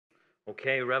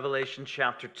Okay, Revelation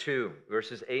chapter 2,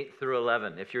 verses 8 through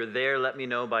 11. If you're there, let me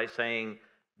know by saying,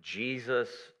 Jesus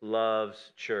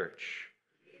loves church.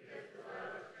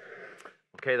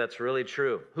 Okay, that's really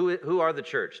true. Who are the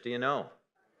church? Do you know?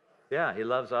 Yeah, he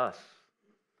loves us.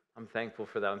 I'm thankful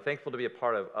for that. I'm thankful to be a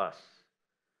part of us,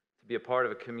 to be a part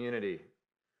of a community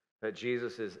that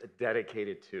Jesus is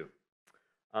dedicated to.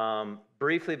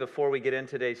 Briefly, before we get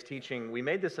into today's teaching, we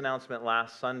made this announcement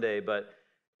last Sunday, but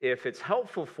if it's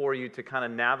helpful for you to kind of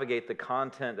navigate the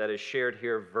content that is shared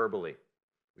here verbally,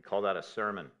 we call that a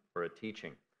sermon or a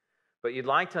teaching, but you'd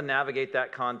like to navigate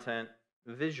that content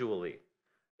visually.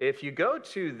 If you go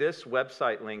to this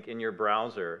website link in your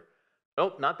browser,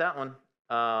 oh, not that one,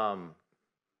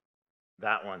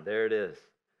 that one, there it is.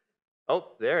 Oh,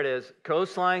 there it is,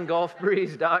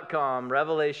 coastlinegolfbreeze.com,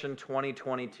 Revelation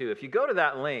 2022. If you go to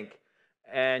that link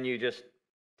and you just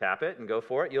tap it and go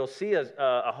for it, you'll see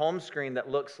a home screen that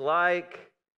looks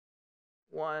like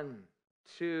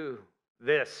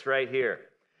this right here.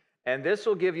 And this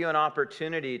will give you an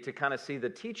opportunity to kind of see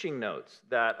the teaching notes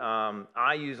that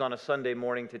I use on a Sunday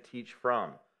morning to teach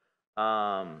from.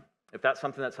 If that's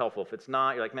something that's helpful. If it's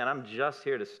not, you're like, man, I'm just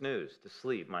here to snooze, to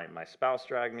sleep. My spouse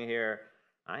dragged me here.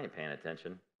 I ain't paying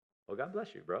attention. Well, God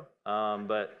bless you, bro.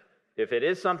 But if it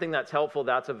is something that's helpful,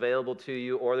 that's available to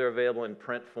you, or they're available in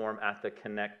print form at the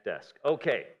Connect desk.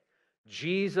 Okay,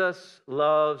 Jesus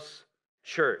loves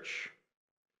church.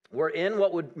 We're in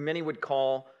what many would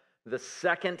call the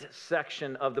second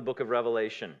section of the book of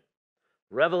Revelation.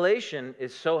 Revelation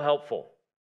is so helpful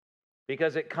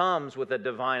because it comes with a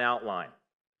divine outline.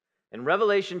 In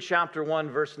Revelation chapter 1,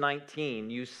 verse 19,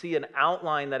 you see an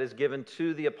outline that is given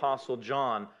to the Apostle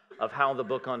John of how the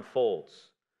book unfolds.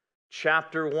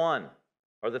 Chapter 1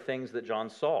 are the things that John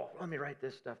saw. Let me write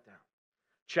this stuff down.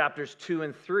 Chapters 2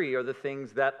 and 3 are the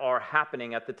things that are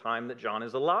happening at the time that John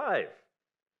is alive.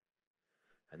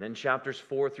 And then chapters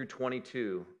 4 through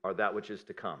 22 are that which is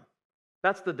to come.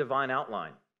 That's the divine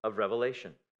outline of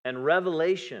Revelation. And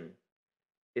Revelation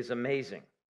is amazing.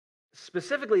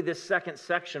 Specifically this second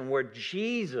section where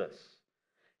Jesus,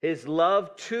 his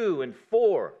love to and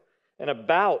for and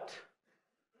about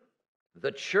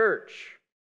the church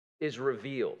is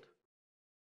revealed.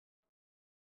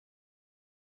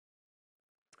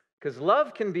 Because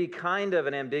love can be kind of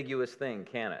an ambiguous thing,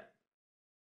 can't it?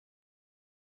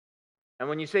 And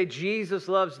when you say Jesus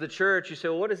loves the church, you say,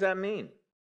 well, what does that mean?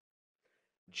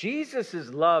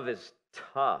 Jesus' love is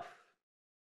tough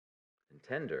and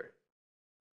tender,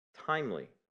 timely,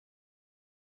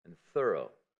 and thorough.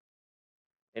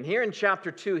 And here in chapter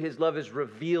 2, his love is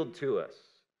revealed to us.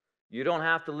 You don't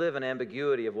have to live in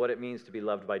ambiguity of what it means to be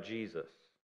loved by Jesus.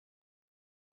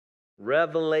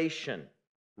 Revelation,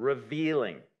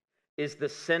 revealing, is the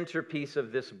centerpiece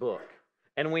of this book.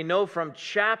 And we know from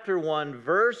chapter 1,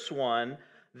 verse 1,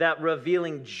 that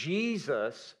revealing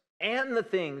Jesus and the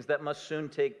things that must soon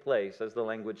take place, as the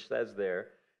language says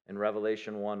there in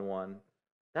Revelation 1:1,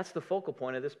 that's the focal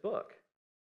point of this book.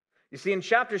 You see, in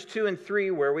chapters 2 and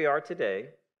 3, where we are today,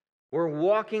 we're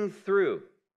walking through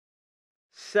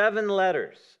 7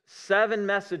 letters, 7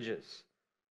 messages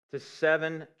to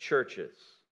 7 churches.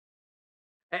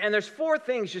 And there's 4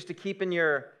 things just to keep in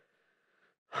your,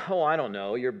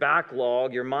 your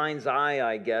backlog, your mind's eye,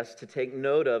 I guess, to take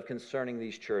note of concerning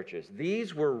these churches.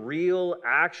 These were real,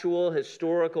 actual,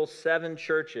 historical 7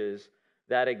 churches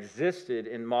that existed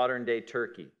in modern-day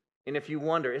Turkey. And if you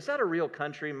wonder, is that a real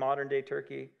country, modern-day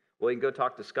Turkey? Well, you can go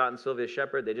talk to Scott and Sylvia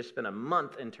Shepard. They just spent a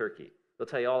month in Turkey. They'll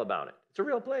tell you all about it. It's a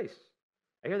real place.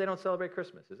 I hear they don't celebrate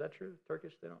Christmas. Is that true?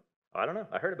 Turkish, they don't? I don't know.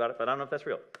 I heard about it, but I don't know if that's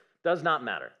real. Does not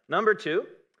matter. Number 2,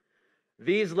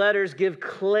 these letters give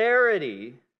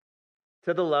clarity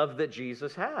to the love that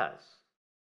Jesus has.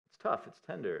 It's tough, it's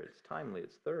tender, it's timely,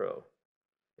 it's thorough.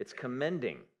 It's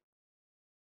commending.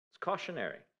 It's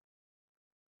cautionary.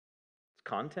 It's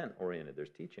content-oriented. There's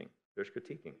teaching. There's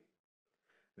critiquing.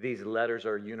 These letters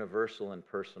are universal and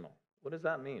personal. What does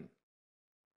that mean?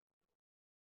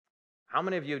 How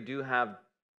many of you do have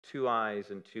 2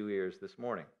 eyes and 2 ears this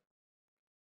morning?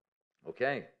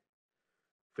 Okay.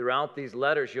 Throughout these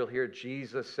letters, you'll hear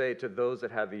Jesus say to those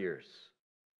that have ears,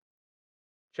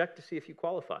 check to see if you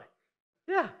qualify.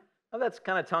 Yeah, well, that's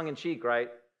kind of tongue-in-cheek,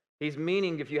 right? He's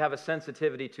meaning if you have a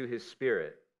sensitivity to his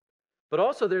spirit. But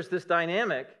also there's this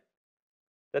dynamic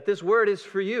that this word is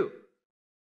for you.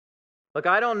 Look,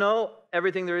 I don't know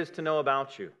everything there is to know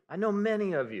about you. I know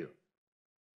many of you.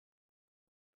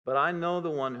 But I know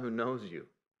the one who knows you.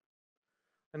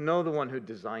 I know the one who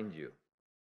designed you.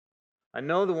 I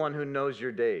know the one who knows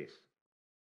your days.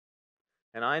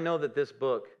 And I know that this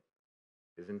book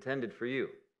is intended for you.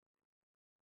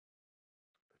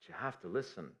 But you have to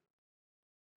listen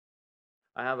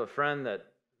I have a friend that,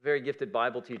 very gifted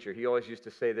Bible teacher, he always used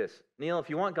to say this, Neil, if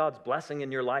you want God's blessing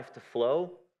in your life to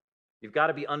flow, you've got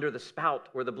to be under the spout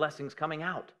where the blessing's coming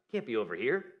out. You can't be over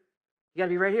here. You got to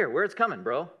be right here, where it's coming,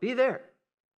 bro. Be there.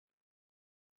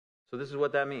 So this is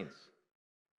what that means.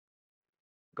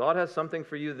 God has something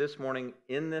for you this morning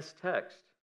in this text,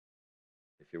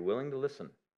 if you're willing to listen.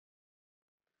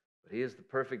 But he is the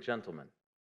perfect gentleman.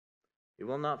 He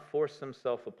will not force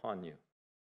himself upon you.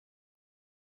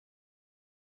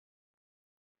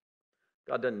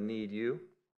 God doesn't need you.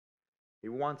 He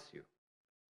wants you.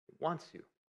 He wants you.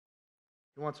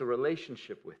 He wants a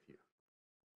relationship with you.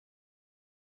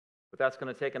 But that's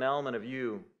going to take an element of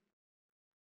you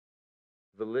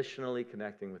volitionally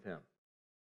connecting with him.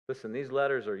 Listen, these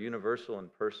letters are universal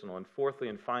and personal. And fourthly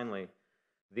and finally,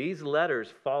 these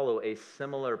letters follow a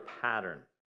similar pattern.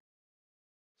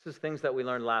 This is things that we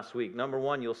learned last week. Number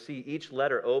one, you'll see each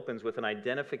letter opens with an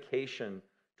identification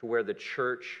to where the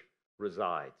church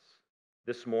resides.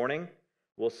 This morning,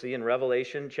 we'll see in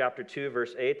Revelation chapter 2,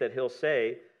 verse 8, that he'll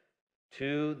say,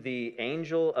 to the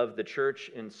angel of the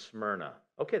church in Smyrna.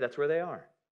 Okay, that's where they are.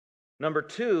 Number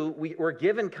two, we're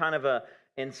given kind of an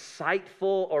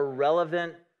insightful or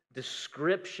relevant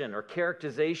description or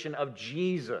characterization of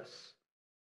Jesus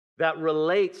that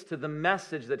relates to the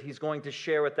message that he's going to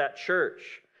share with that church.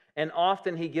 And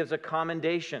often he gives a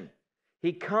commendation.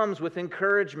 He comes with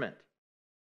encouragement.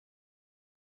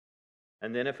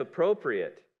 And then, if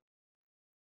appropriate,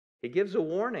 he gives a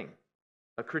warning,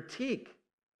 a critique,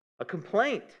 a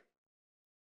complaint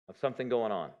of something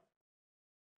going on.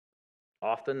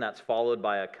 Often that's followed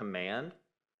by a command,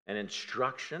 an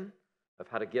instruction of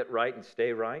how to get right and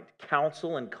stay right,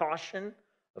 counsel and caution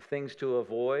of things to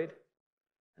avoid.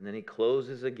 And then he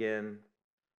closes again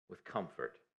with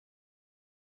comfort.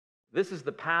 This is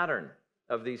the pattern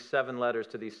of these 7 letters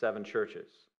to these 7 churches.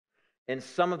 In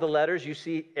some of the letters, you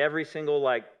see every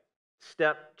single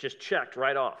step just checked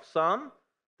right off. Some,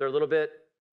 they're a little bit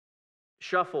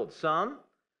shuffled. Some,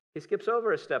 he skips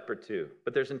over a step or two,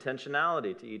 but there's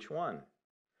intentionality to each one.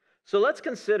 So let's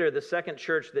consider the second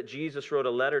church that Jesus wrote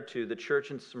a letter to, the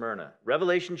church in Smyrna.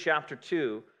 Revelation chapter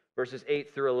 2, verses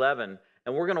 8 through 11.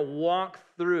 And we're going to walk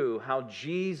through how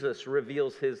Jesus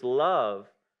reveals his love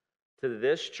to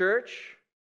this church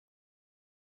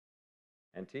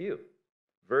and to you.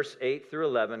 Verse 8 through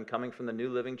 11, coming from the New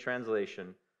Living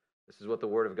Translation, this is what the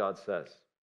Word of God says.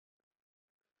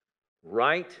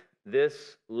 Write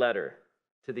this letter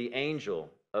to the angel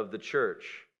of the church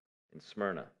in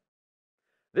Smyrna.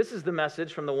 This is the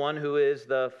message from the one who is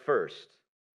the first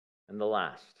and the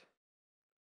last,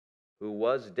 who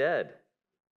was dead,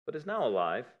 but is now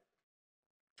alive.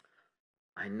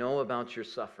 I know about your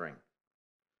suffering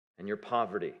and your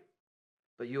poverty,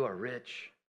 but you are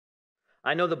rich.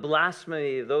 I know the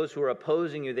blasphemy of those who are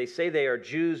opposing you. They say they are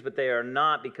Jews, but they are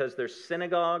not, because their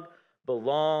synagogue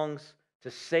belongs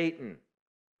to Satan.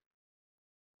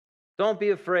 Don't be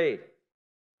afraid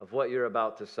of what you're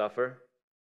about to suffer.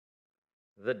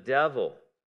 The devil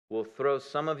will throw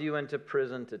some of you into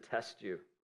prison to test you.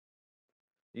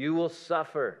 You will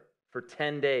suffer for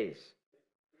 10 days.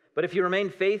 But if you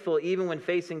remain faithful, even when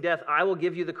facing death, I will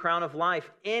give you the crown of life.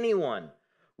 Anyone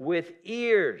with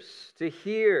ears to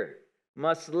hear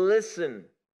must listen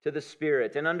to the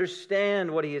Spirit and understand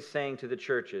what he is saying to the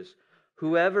churches.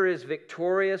 Whoever is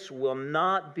victorious will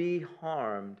not be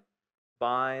harmed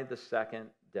by the second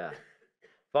death.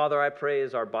 Father, I pray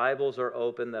as our Bibles are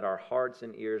open that our hearts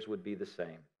and ears would be the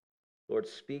same. Lord,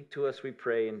 speak to us, we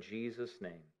pray, in Jesus'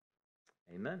 name.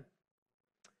 Amen.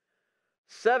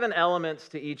 7 elements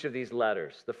to each of these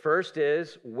letters. The first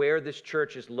is where this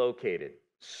church is located.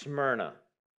 Smyrna.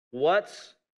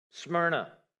 What's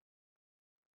Smyrna?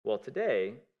 Well,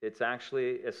 today, it's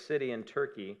actually a city in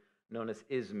Turkey known as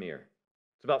Izmir.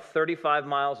 It's about 35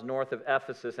 miles north of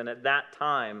Ephesus, and at that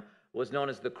time was known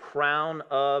as the crown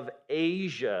of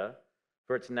Asia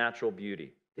for its natural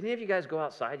beauty. Did any of you guys go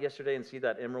outside yesterday and see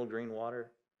that emerald green water?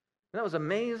 That was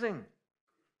amazing.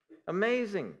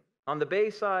 Amazing. On the bay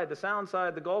side, the sound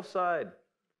side, the Gulf side.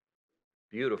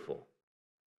 Beautiful.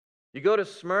 You go to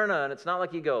Smyrna, and it's not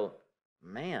like you go,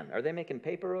 man, are they making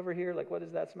paper over here? Like, what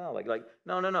does that smell like?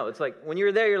 No. It's like when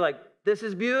you're there, you're like, this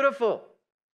is beautiful.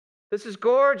 This is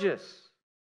gorgeous.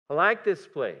 I like this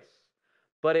place.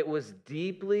 But it was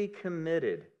deeply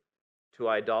committed to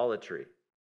idolatry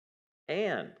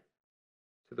and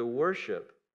to the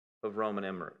worship of Roman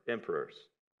emperors.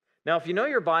 Now, if you know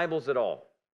your Bibles at all,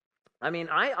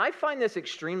 I find this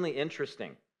extremely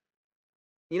interesting.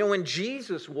 You know, when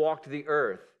Jesus walked the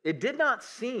earth, it did not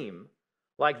seem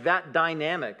like that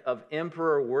dynamic of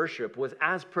emperor worship was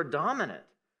as predominant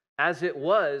as it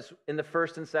was in the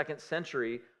first and second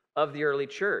century of the early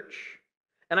church.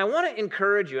 And I want to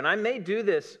encourage you, and I may do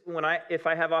this if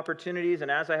I have opportunities and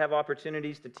as I have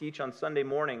opportunities to teach on Sunday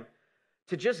morning,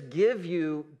 to just give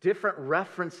you different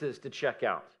references to check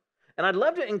out. And I'd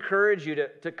love to encourage you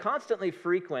to constantly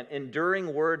frequent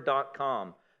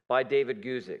EnduringWord.com by David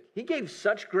Guzik. He gave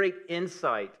such great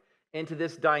insight into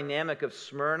this dynamic of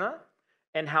Smyrna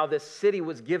and how this city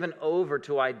was given over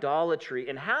to idolatry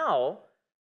and how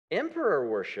emperor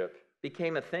worship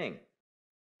became a thing.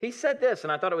 He said this,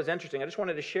 and I thought it was interesting. I just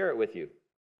wanted to share it with you.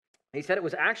 He said it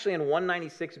was actually in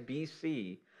 196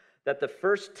 BC that the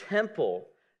first temple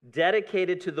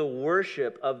dedicated to the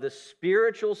worship of the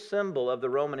spiritual symbol of the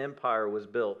Roman Empire was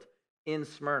built in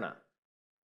Smyrna.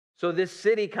 So this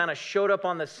city kind of showed up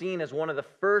on the scene as one of the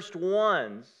first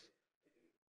ones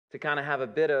to kind of have a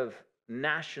bit of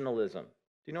nationalism.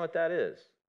 Do you know what that is?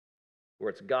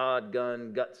 Where it's God,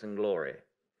 gun, guts, and glory.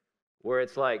 Where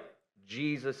it's like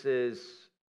Jesus is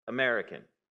American.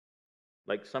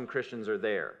 Like some Christians are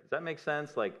there. Does that make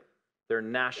sense? Like they're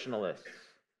nationalists.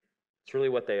 It's really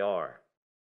what they are.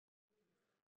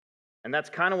 And that's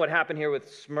kind of what happened here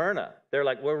with Smyrna. They're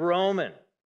like, we're Roman.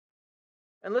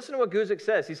 And listen to what Guzik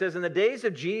says. He says, in the days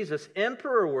of Jesus,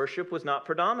 emperor worship was not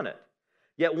predominant.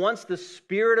 Yet once the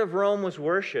spirit of Rome was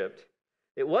worshipped,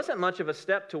 it wasn't much of a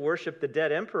step to worship the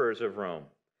dead emperors of Rome.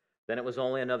 Then it was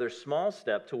only another small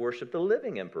step to worship the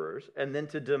living emperors, and then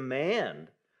to demand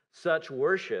such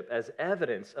worship as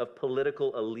evidence of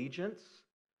political allegiance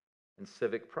and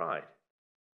civic pride.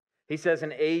 He says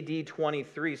in AD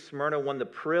 23, Smyrna won the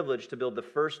privilege to build the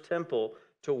first temple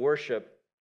to worship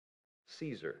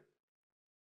Caesar.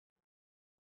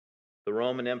 The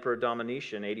Roman Emperor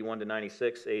Domitian, 81 to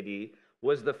 96 AD,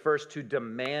 was the first to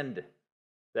demand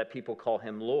that people call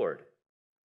him Lord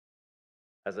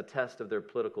as a test of their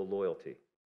political loyalty.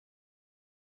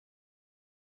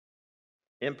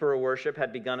 Emperor worship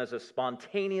had begun as a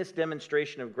spontaneous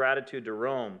demonstration of gratitude to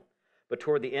Rome, but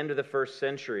toward the end of the first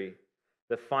century,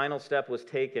 the final step was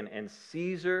taken and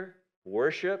Caesar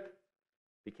worship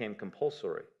became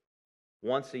compulsory.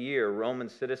 Once a year, a Roman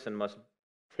citizen must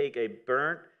take a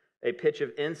pitch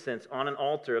of incense on an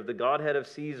altar of the Godhead of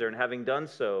Caesar, and having done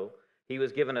so, he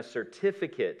was given a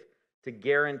certificate to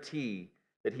guarantee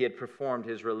that he had performed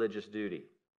his religious duty.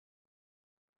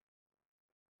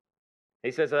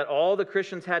 He says that all the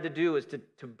Christians had to do was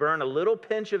to burn a little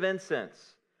pinch of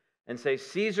incense and say,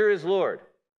 Caesar is Lord.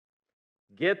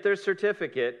 Get their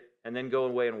certificate, and then go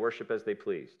away and worship as they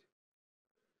pleased.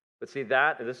 But see,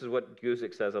 this is what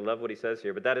Guzik says. I love what he says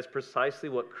here, but that is precisely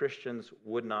what Christians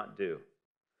would not do.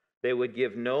 They would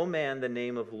give no man the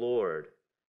name of Lord.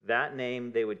 That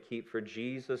name they would keep for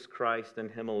Jesus Christ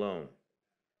and him alone.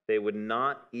 They would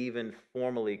not even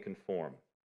formally conform.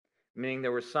 Meaning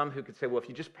there were some who could say, well, if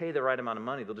you just pay the right amount of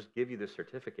money, they'll just give you the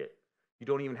certificate. You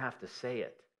don't even have to say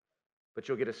it. But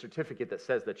you'll get a certificate that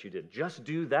says that you did. Just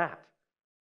do that.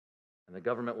 And the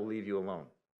government will leave you alone.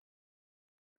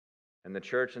 And the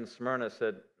church in Smyrna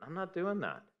said, I'm not doing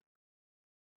that.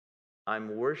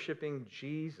 I'm worshiping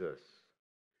Jesus.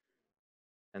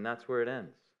 And that's where it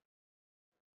ends.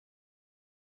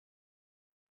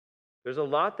 There's a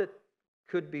lot that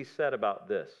could be said about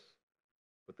this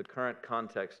with the current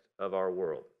context of our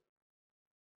world.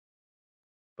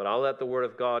 But I'll let the Word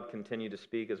of God continue to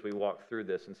speak as we walk through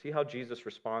this and see how Jesus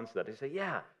responds to that. He said,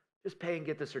 yeah, just pay and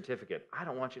get the certificate. I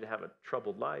don't want you to have a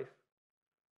troubled life.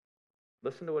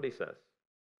 Listen to what he says.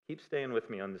 Keep staying with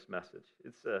me on this message.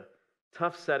 It's a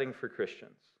tough setting for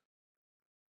Christians.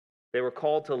 They were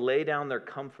called to lay down their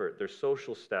comfort, their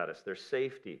social status, their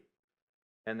safety,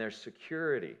 and their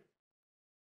security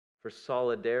for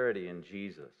solidarity in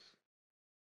Jesus.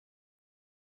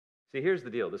 See, here's the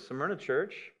deal. The Smyrna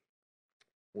church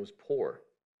was poor,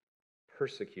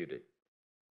 persecuted,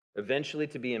 eventually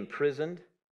to be imprisoned,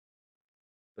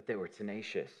 but they were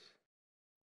tenacious.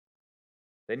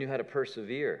 They knew how to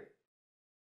persevere.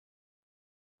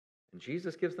 And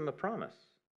Jesus gives them a promise.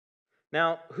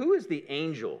 Now, who is the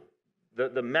angel,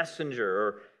 the messenger,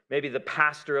 or maybe the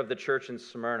pastor of the church in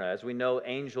Smyrna? As we know,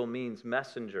 angel means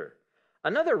messenger.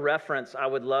 Another reference I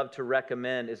would love to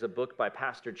recommend is a book by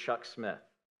Pastor Chuck Smith.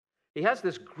 He has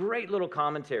this great little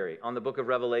commentary on the book of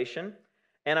Revelation,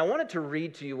 and I wanted to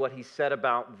read to you what he said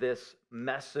about this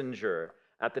messenger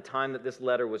at the time that this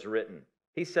letter was written.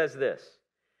 He says this: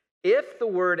 if the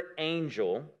word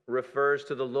angel refers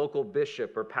to the local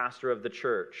bishop or pastor of the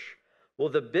church, well,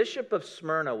 the bishop of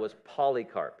Smyrna was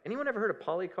Polycarp. Anyone ever heard of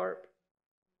Polycarp?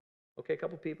 Okay, a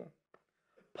couple people.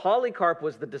 Polycarp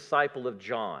was the disciple of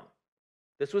John.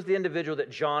 This was the individual that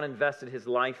John invested his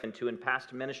life into and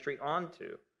passed ministry on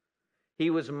to. He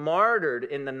was martyred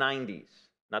in the 90s,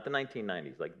 not the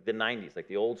 1990s, like the 90s, like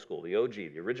the old school, the OG,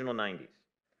 the original 90s.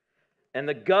 And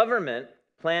the government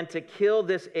planned to kill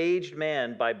this aged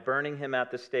man by burning him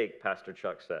at the stake, Pastor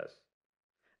Chuck says.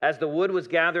 As the wood was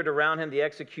gathered around him, the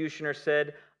executioner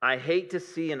said, "I hate to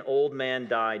see an old man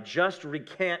die. Just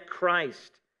recant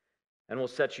Christ, and we'll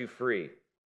set you free."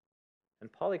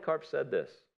 And Polycarp said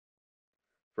this,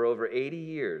 "For over 80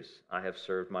 years I have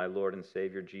served my Lord and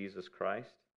Savior Jesus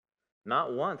Christ.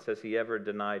 Not once has he ever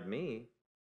denied me.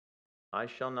 I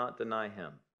shall not deny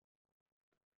him."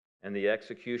 And the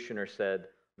executioner said,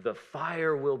 "The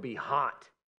fire will be hot."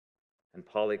 And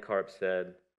Polycarp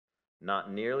said,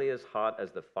 "Not nearly as hot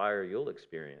as the fire you'll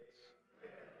experience."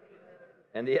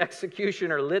 And the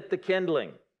executioner lit the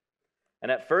kindling.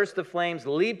 And at first the flames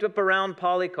leaped up around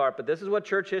Polycarp, but this is what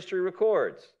church history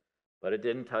records. But it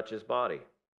didn't touch his body.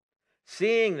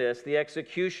 Seeing this, the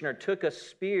executioner took a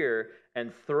spear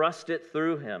and thrust it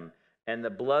through him, and the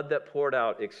blood that poured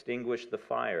out extinguished the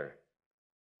fire.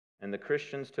 And the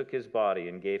Christians took his body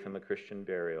and gave him a Christian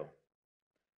burial.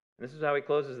 And this is how he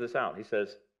closes this out. He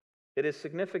says, "It is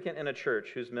significant in a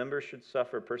church whose members should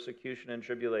suffer persecution and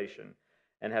tribulation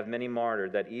and have many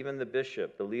martyred that even the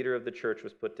bishop, the leader of the church,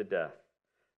 was put to death.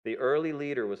 The early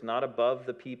leader was not above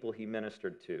the people he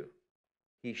ministered to.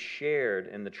 He shared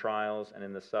in the trials and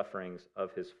in the sufferings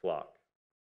of his flock."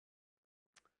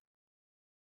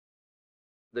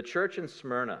 The church in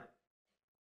Smyrna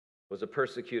was a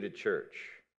persecuted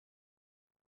church.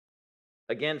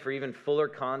 Again, for even fuller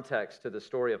context to the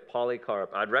story of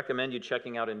Polycarp, I'd recommend you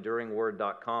checking out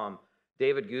enduringword.com.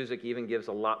 David Guzik even gives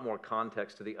a lot more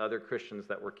context to the other Christians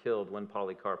that were killed when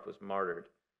Polycarp was martyred.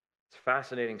 It's a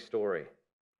fascinating story.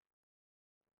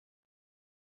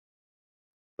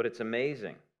 But it's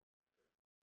amazing.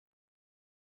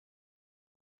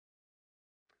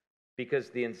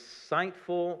 Because the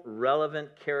insightful,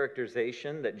 relevant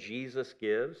characterization that Jesus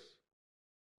gives,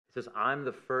 he says, "I'm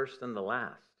the first and the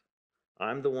last.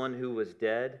 I'm the one who was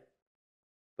dead,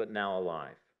 but now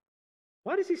alive."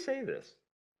 Why does he say this?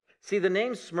 See, the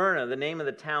name Smyrna, the name of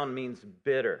the town, means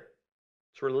bitter.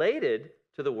 It's related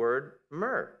to the word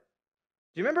myrrh.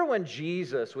 Do you remember when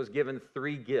Jesus was given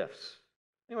 3 gifts?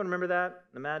 Anyone remember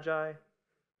that? The Magi?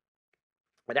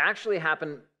 It actually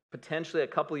happened potentially a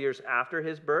couple years after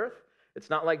his birth. It's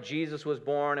not like Jesus was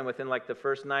born and within like the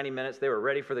first 90 minutes they were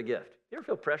ready for the gift. You ever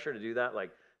feel pressure to do that?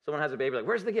 Like someone has a baby, like,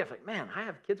 "Where's the gift?" Like, "Man, I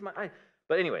have kids."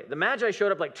 But anyway, the Magi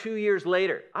showed up like 2 years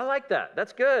later. I like that.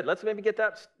 That's good. Let's maybe get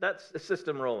that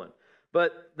system rolling.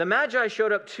 But the Magi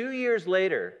showed up 2 years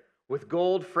later with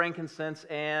gold, frankincense,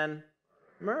 and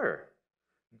myrrh.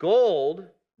 Gold,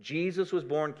 Jesus was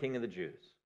born King of the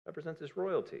Jews. Represents his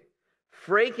royalty.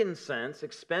 Frankincense,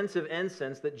 expensive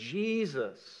incense, that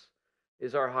Jesus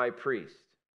is our high priest.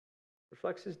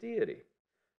 Reflects his deity.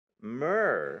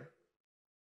 Myrrh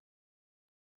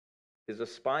is a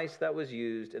spice that was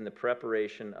used in the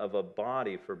preparation of a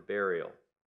body for burial.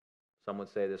 Some would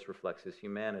say this reflects his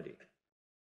humanity.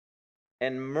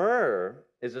 And myrrh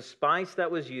is a spice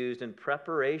that was used in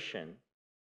preparation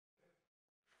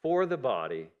for the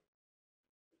body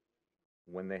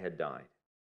when they had died.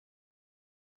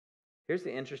 Here's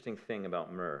the interesting thing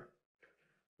about myrrh.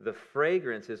 The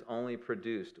fragrance is only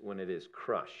produced when it is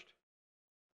crushed.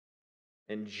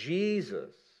 And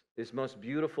Jesus is most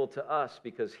beautiful to us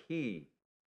because he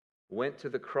went to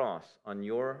the cross on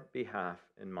your behalf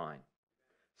and mine.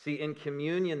 See, in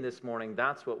communion this morning,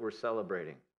 that's what we're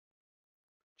celebrating.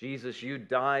 Jesus, you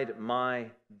died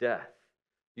my death.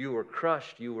 You were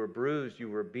crushed, you were bruised, you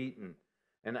were beaten.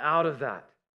 And out of that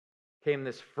came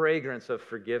this fragrance of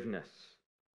forgiveness.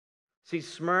 See,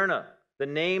 Smyrna, the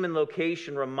name and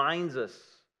location reminds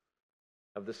us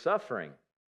of the suffering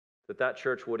that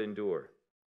church would endure.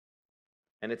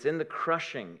 And it's in the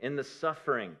crushing, in the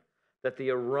suffering, that the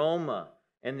aroma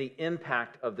and the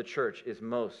impact of the church is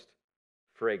most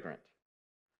fragrant.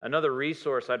 Another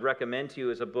resource I'd recommend to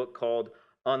you is a book called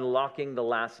Unlocking the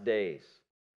Last Days.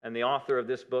 And the author of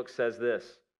this book says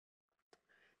this: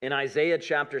 in Isaiah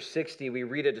chapter 60, we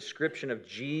read a description of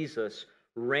Jesus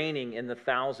reigning in the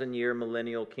 1,000-year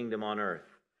millennial kingdom on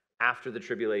earth after the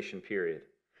tribulation period.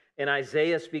 And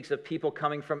Isaiah speaks of people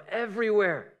coming from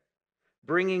everywhere,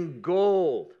 bringing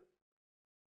gold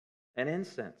and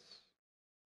incense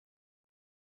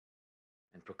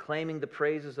and proclaiming the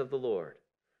praises of the Lord.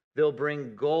 They'll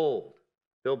bring gold,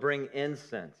 they'll bring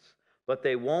incense, but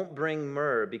they won't bring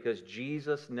myrrh because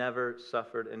Jesus never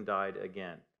suffered and died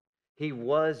again. He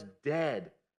was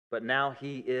dead, but now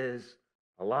he is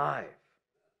alive.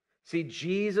 See,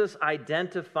 Jesus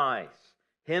identifies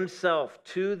himself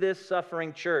to this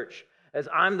suffering church as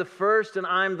I'm the first and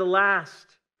I'm the last.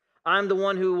 I'm the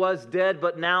one who was dead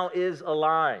but now is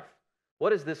alive.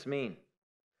 What does this mean?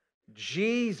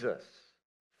 Jesus,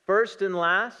 first and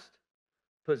last,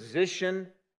 position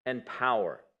and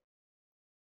power.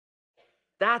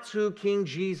 That's who King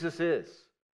Jesus is.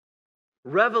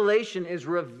 Revelation is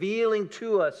revealing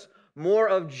to us more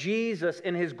of Jesus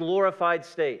in his glorified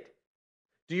state.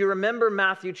 Do you remember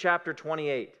Matthew chapter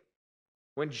 28?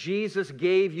 When Jesus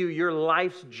gave you your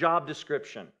life's job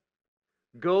description.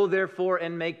 Go therefore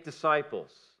and make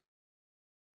disciples.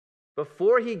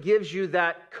 Before he gives you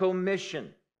that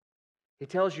commission, he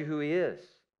tells you who he is.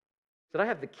 He said, I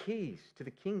have the keys to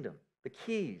the kingdom, the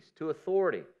keys to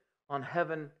authority on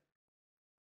heaven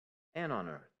and on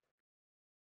earth.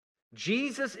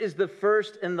 Jesus is the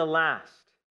first and the last.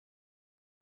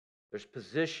 There's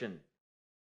position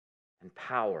and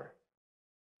power.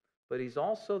 But he's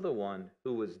also the one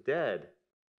who was dead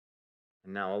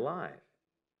and now alive.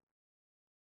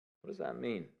 What does that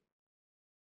mean?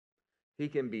 He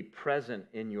can be present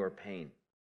in your pain.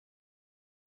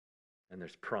 And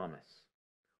there's promise.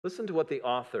 Listen to what the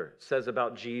author says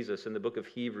about Jesus in the book of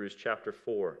Hebrews chapter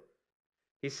 4.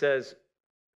 He says,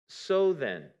 so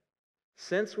then,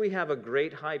 since we have a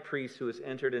great high priest who has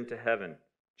entered into heaven,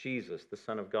 Jesus, the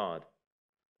Son of God,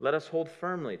 let us hold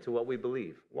firmly to what we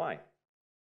believe. Why?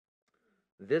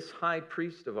 This high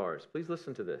priest of ours, please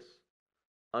listen to this,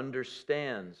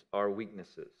 understands our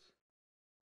weaknesses.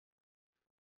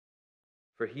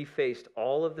 For he faced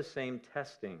all of the same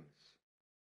testings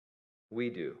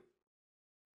we do,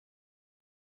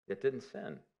 yet didn't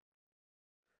sin.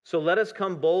 So let us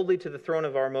come boldly to the throne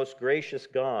of our most gracious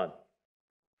God.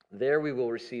 There we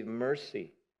will receive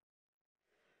mercy,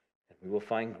 and we will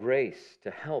find grace to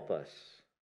help us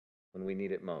when we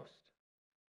need it most.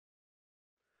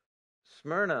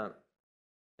 Smyrna,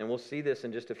 and we'll see this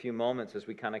in just a few moments as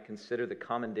we kind of consider the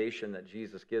commendation that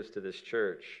Jesus gives to this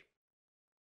church.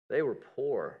 They were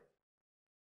poor.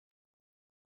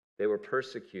 They were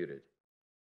persecuted.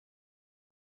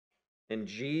 And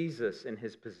Jesus, in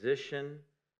his position,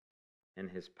 in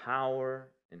his power,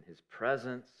 in his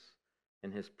presence,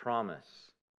 in his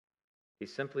promise, he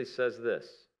simply says this,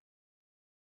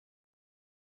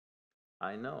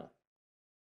 I know.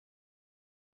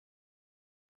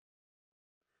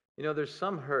 You know, there's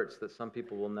some hurts that some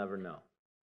people will never know.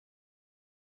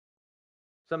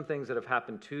 Some things that have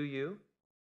happened to you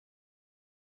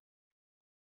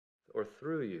or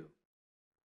through you.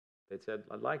 They said,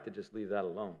 I'd like to just leave that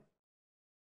alone.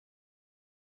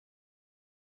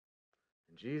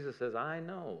 And Jesus says, I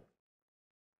know.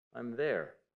 I'm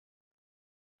there.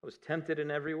 I was tempted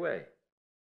in every way.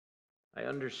 I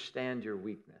understand your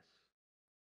weakness.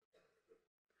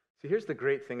 See, here's the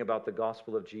great thing about the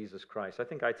gospel of Jesus Christ. I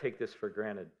think I take this for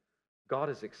granted. God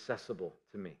is accessible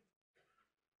to me.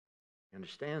 He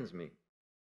understands me.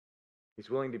 He's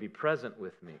willing to be present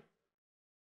with me.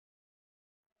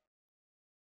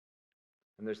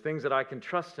 And there's things that I can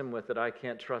trust him with that I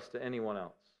can't trust to anyone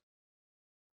else.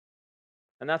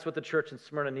 And that's what the church in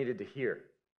Smyrna needed to hear.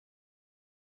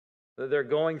 They're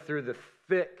going through the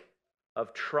thick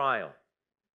of trial.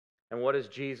 And what does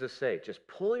Jesus say? Just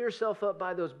pull yourself up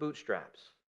by those bootstraps.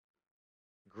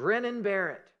 Grin and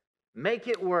bear it. Make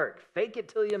it work. Fake it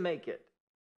till you make it.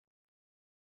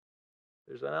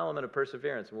 There's an element of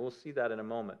perseverance, and we'll see that in a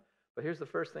moment. But here's the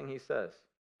first thing he says.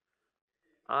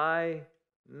 I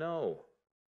know.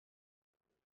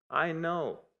 I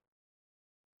know.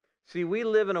 See, we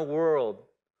live in a world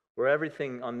where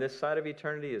everything on this side of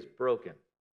eternity is broken.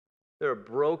 There are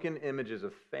broken images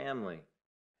of family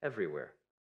everywhere.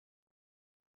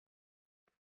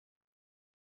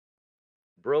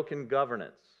 Broken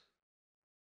governance,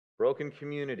 broken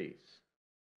communities,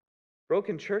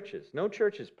 broken churches. No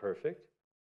church is perfect.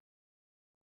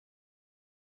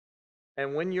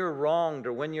 And when you're wronged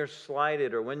or when you're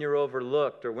slighted or when you're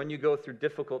overlooked or when you go through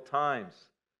difficult times,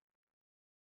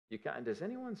 does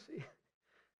anyone see?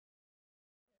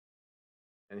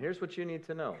 And here's what you need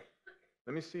to know.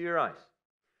 Let me see your eyes.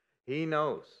 He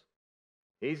knows.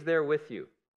 He's there with you.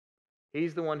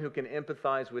 He's the one who can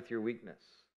empathize with your weakness.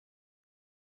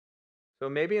 So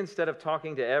maybe instead of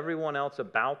talking to everyone else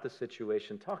about the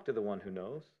situation, talk to the one who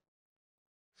knows.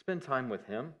 Spend time with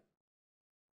him.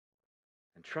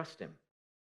 And trust him.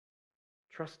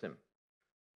 Trust him.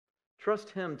 Trust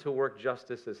him to work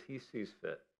justice as he sees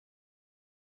fit.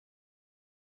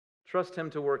 Trust him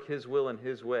to work his will in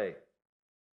his way,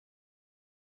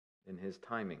 in his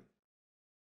timing.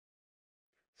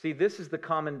 See, this is the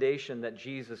commendation that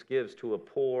Jesus gives to a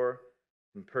poor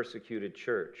and persecuted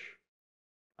church.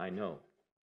 I know.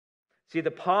 See,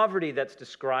 the poverty that's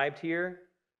described here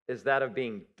is that of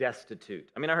being destitute.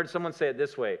 I mean, I heard someone say it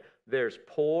this way. there's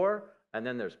poor, and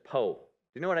then there's po.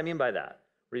 Do you know what I mean by that?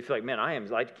 Where you feel like, man, I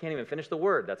can't even finish the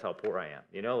word. That's how poor I am.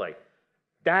 You know, like,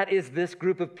 that is this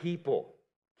group of people.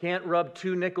 Can't rub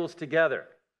two nickels together.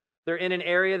 They're in an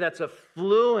area that's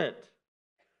affluent,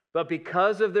 but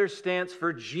because of their stance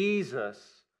for Jesus,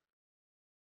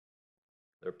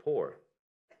 they're poor.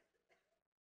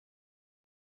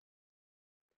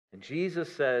 And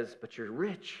Jesus says, but you're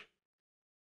rich.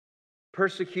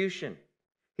 Persecution.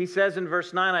 He says in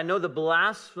verse 9, I know the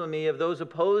blasphemy of those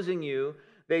opposing you.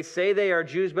 They say they are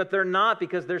Jews, but they're not,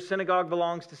 because their synagogue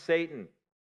belongs to Satan.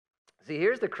 See,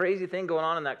 here's the crazy thing going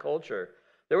on in that culture.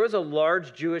 There was a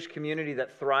large Jewish community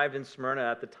that thrived in Smyrna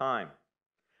at the time,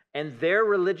 and their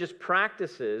religious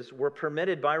practices were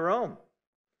permitted by Rome.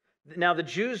 Now, the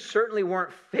Jews certainly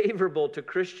weren't favorable to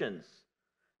Christians,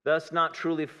 thus not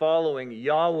truly following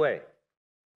Yahweh.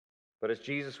 But as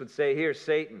Jesus would say here,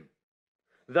 Satan.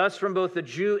 Thus, from both the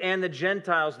Jew and the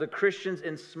Gentiles, the Christians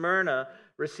in Smyrna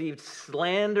received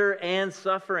slander and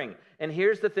suffering. And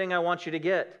here's the thing I want you to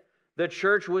get. The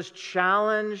church was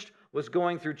challenged, was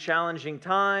going through challenging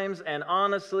times, and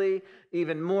honestly,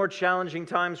 even more challenging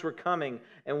times were coming.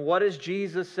 And what does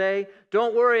Jesus say?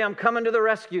 Don't worry, I'm coming to the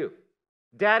rescue.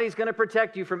 Daddy's going to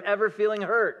protect you from ever feeling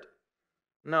hurt.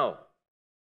 No.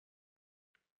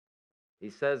 He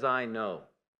says, I know.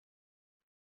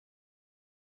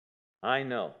 I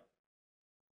know.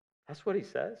 That's what he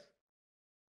says.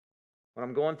 When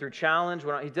I'm going through challenge,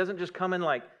 he doesn't just come and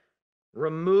like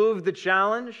remove the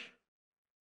challenge.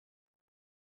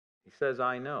 He says,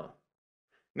 I know.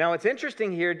 Now, it's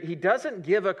interesting here, he doesn't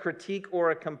give a critique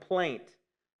or a complaint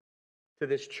to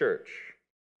this church.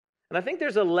 And I think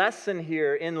there's a lesson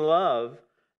here in love,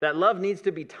 that love needs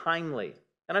to be timely.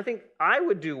 And I think I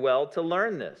would do well to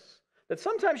learn this, that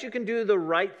sometimes you can do the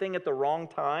right thing at the wrong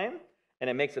time, and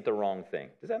it makes it the wrong thing.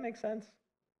 Does that make sense?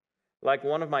 Like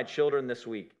one of my children this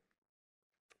week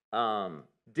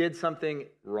did something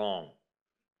wrong.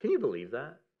 Can you believe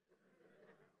that?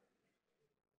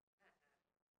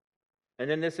 And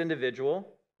then this individual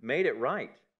made it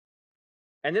right.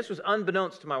 And this was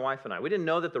unbeknownst to my wife and I. We didn't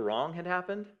know that the wrong had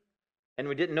happened. And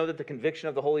we didn't know that the conviction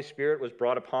of the Holy Spirit was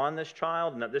brought upon this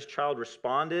child, and that this child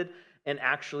responded and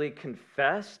actually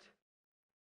confessed.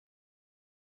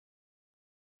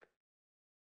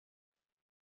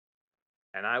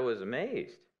 And I was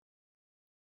amazed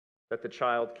that the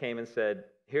child came and said,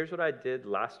 here's what I did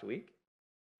last week.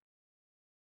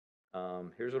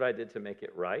 Here's what I did to make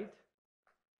it right.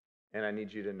 And I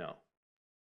need you to know.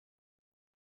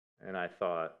 And I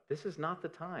thought, this is not the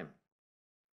time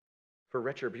for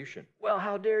retribution. Well,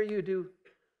 how dare you do?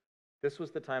 This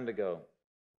was the time to go.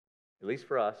 At least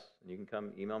for us. And you can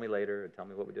come email me later and tell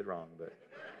me what we did wrong. But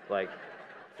like,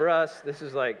 for us, this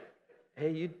is like,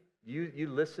 hey, you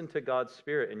listen to God's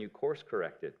Spirit and you course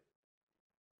corrected.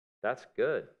 That's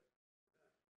good.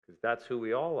 Because that's who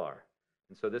we all are.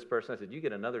 And so this person, I said, you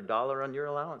get another $1 on your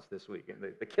allowance this week. And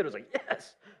the kid was like,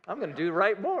 yes, I'm going to do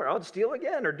right more. I'll steal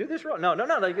again or do this wrong. No.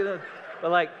 Like,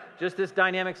 but like just this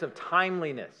dynamics of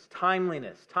timeliness.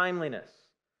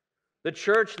 The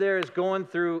church there is going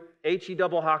through HE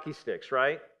double hockey sticks,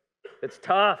 right? It's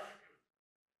tough.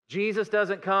 Jesus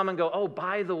doesn't come and go, oh,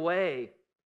 by the way,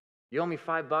 you owe me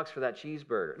 $5 for that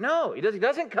cheeseburger. No, he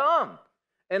doesn't come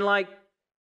and like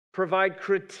provide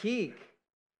critique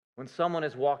when someone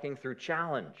is walking through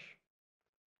challenge.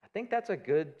 I think that's a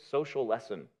good social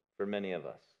lesson for many of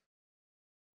us.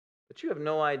 But you have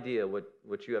no idea what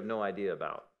you have no idea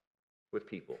about with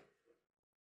people.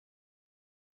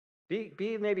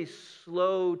 Be maybe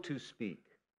slow to speak,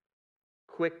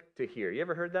 quick to hear. You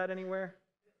ever heard that anywhere?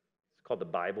 It's called the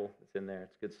Bible. It's in there.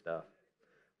 It's good stuff.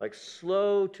 Like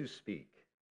slow to speak,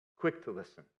 quick to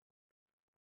listen.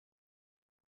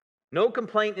 No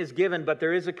complaint is given, but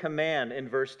there is a command in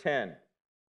verse 10.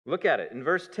 Look at it. In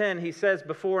verse 10, he says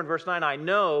before in verse 9, I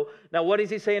know. Now, what does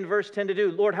he say in verse 10 to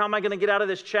do? Lord, how am I going to get out of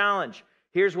this challenge?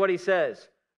 Here's what he says.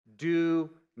 Do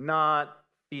not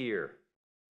fear.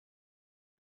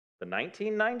 The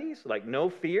 1990s? Like no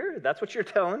fear? That's what you're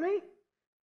telling me?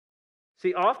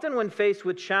 See, often when faced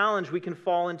with challenge, we can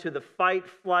fall into the fight,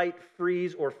 flight,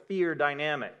 freeze, or fear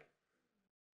dynamic.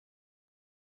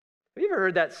 Have you ever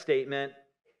heard that statement?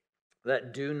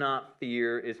 That do not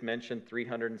fear is mentioned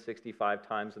 365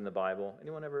 times in the Bible.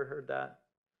 Anyone ever heard that?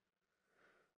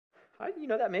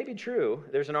 That may be true.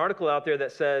 There's an article out there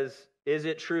that says, is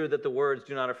it true that the words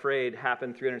do not afraid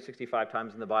happen 365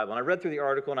 times in the Bible? And I read through the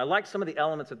article, and I liked some of the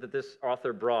elements that this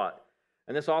author brought.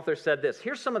 And this author said this,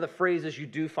 here's some of the phrases you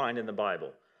do find in the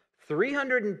Bible.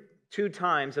 302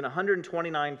 times in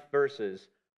 129 verses,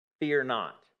 fear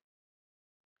not.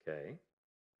 Okay.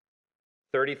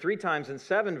 33 times in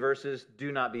 7 verses,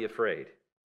 do not be afraid.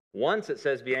 Once it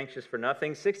says, be anxious for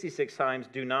nothing. 66 times,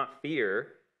 do not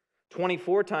fear.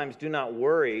 24 times, do not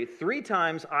worry. 3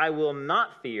 times, I will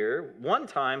not fear. 1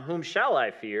 time, whom shall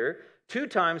I fear? 2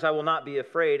 times, I will not be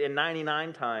afraid. And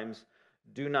 99 times,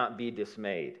 do not be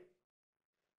dismayed.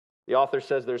 The author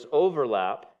says there's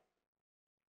overlap,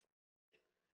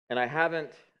 and I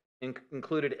haven't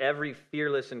included every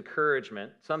fearless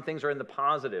encouragement. Some things are in the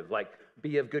positive, like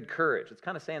be of good courage. It's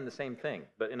kind of saying the same thing,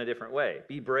 but in a different way.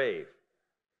 Be brave.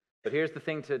 But here's the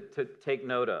thing to take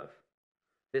note of.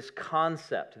 This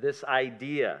concept, this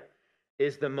idea,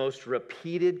 is the most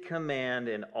repeated command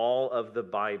in all of the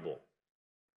Bible,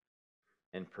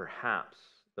 and perhaps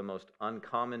the most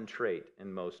uncommon trait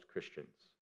in most Christians.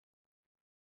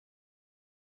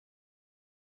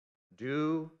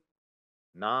 Do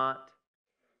not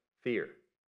fear.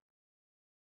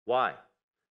 Why?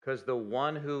 Because the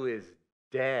one who is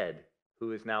dead,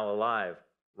 who is now alive,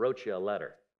 wrote you a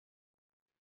letter.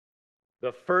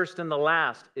 The first and the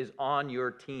last is on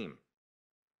your team.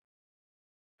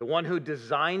 The one who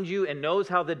designed you and knows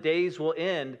how the days will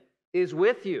end is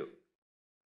with you.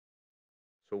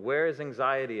 So where is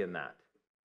anxiety in that?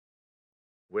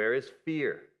 Where is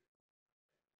fear?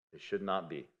 It should not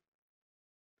be.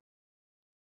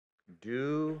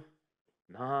 Do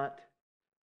not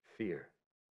fear.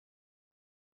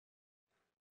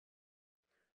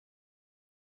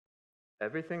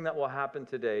 Everything that will happen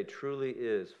today truly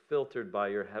is filtered by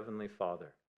your Heavenly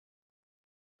Father.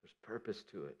 There's purpose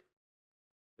to it.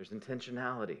 There's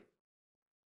intentionality.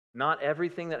 Not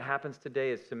everything that happens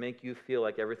today is to make you feel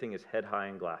like everything is head high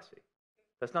and glassy.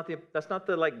 That's not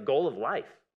the goal of life.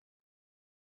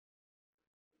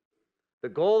 The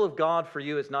goal of God for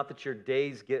you is not that your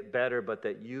days get better, but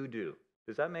that you do.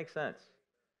 Does that make sense?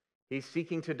 He's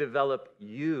seeking to develop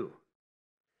you.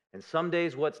 And some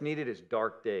days what's needed is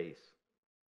dark days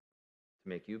to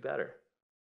make you better.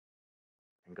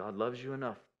 And God loves you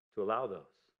enough to allow those.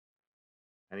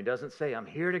 And He doesn't say, I'm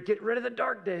here to get rid of the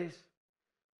dark days.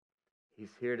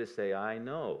 He's here to say, I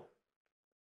know.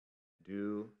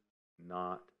 Do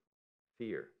not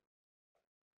fear.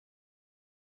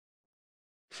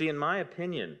 See, in my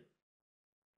opinion,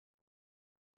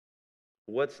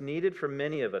 what's needed for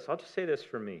many of us, I'll just say this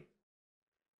for me,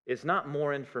 is not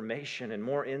more information and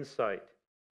more insight.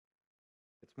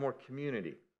 It's more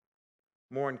community,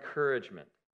 more encouragement,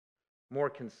 more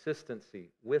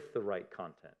consistency with the right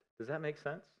content. Does that make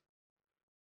sense?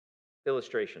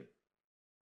 Illustration.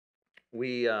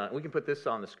 We can put this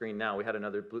on the screen now. We had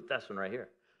another blue, that's one right here.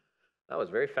 That was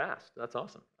very fast. That's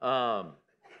awesome.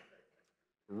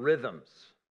 Rhythms.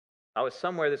 I was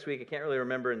somewhere this week, I can't really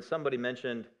remember, and somebody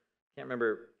mentioned, can't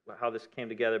remember how this came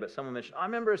together, but someone mentioned, I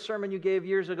remember a sermon you gave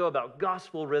years ago about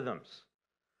gospel rhythms,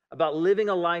 about living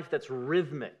a life that's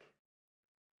rhythmic.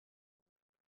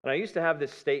 And I used to have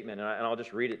this statement, and I'll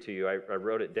just read it to you. I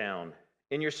wrote it down.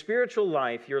 In your spiritual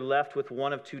life, you're left with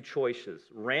one of two choices,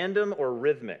 random or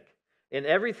rhythmic. In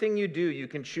everything you do, you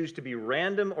can choose to be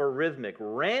random or rhythmic.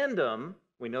 Random,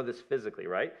 we know this physically,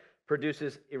 right?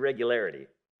 Produces irregularity.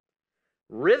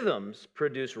 Rhythms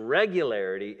produce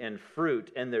regularity and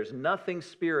fruit, and there's nothing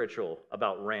spiritual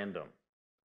about random.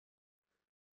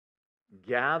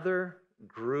 Gather,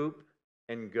 group,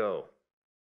 and go.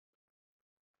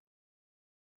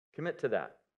 Commit to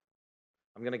that.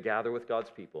 I'm going to gather with God's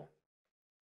people.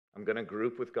 I'm going to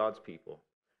group with God's people.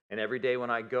 And every day when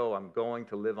I go, I'm going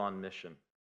to live on mission.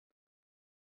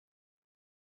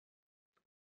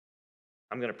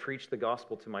 I'm going to preach the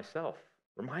gospel to myself,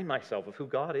 remind myself of who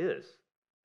God is.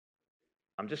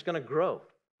 I'm just going to grow.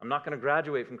 I'm not going to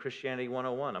graduate from Christianity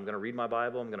 101. I'm going to read my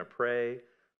Bible. I'm going to pray. I'm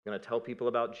going to tell people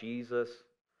about Jesus.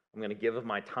 I'm going to give of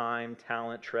my time,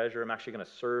 talent, treasure. I'm actually going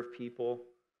to serve people.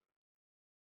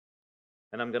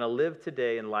 And I'm going to live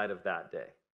today in light of that day.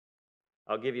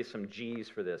 I'll give you some G's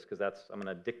for this because I'm an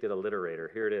addicted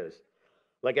alliterator. Here it is.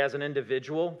 Like as an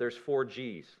individual, there's 4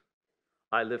 G's.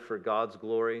 I live for God's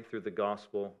glory through the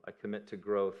gospel. I commit to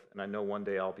growth, and I know one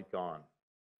day I'll be gone.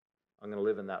 I'm going to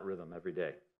live in that rhythm every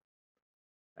day.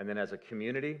 And then as a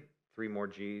community, 3 more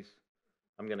G's.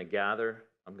 I'm going to gather,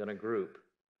 I'm going to group,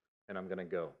 and I'm going to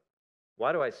go.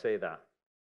 Why do I say that?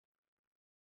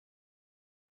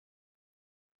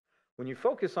 When you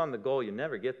focus on the goal, you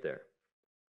never get there.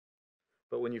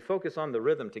 But when you focus on the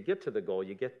rhythm to get to the goal,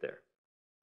 you get there.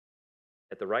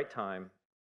 At the right time,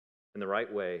 in the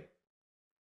right way,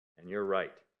 and you're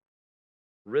right.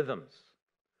 Rhythms.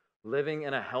 Living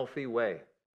in a healthy way.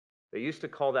 They used to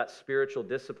call that spiritual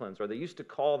disciplines, or they used to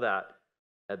call that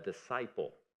a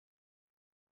disciple.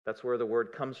 That's where the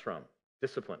word comes from,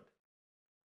 disciplined.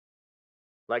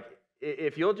 Like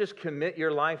if you'll just commit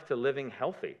your life to living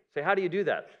healthy. Say, how do you do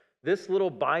that? This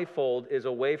little bifold is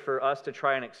a way for us to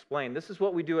try and explain. This is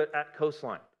what we do at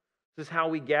Coastline. This is how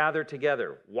we gather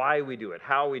together, why we do it,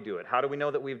 how we do it. How do we know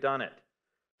that we've done it?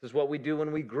 This is what we do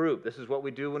when we group. This is what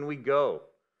we do when we go.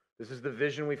 This is the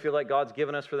vision we feel like God's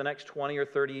given us for the next 20 or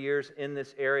 30 years in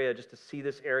this area, just to see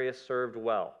this area served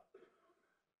well.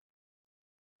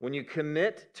 When you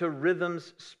commit to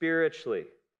rhythms spiritually,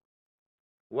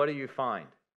 what do you find?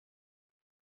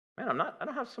 Man, I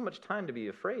don't have so much time to be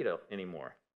afraid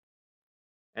anymore.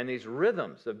 And these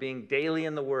rhythms of being daily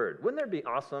in the Word. Wouldn't it be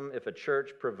awesome if a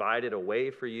church provided a way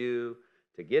for you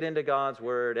to get into God's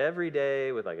Word every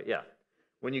day with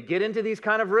when you get into these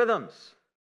kind of rhythms,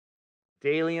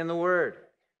 daily in the Word,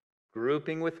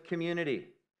 grouping with community,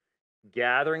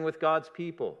 gathering with God's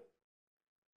people,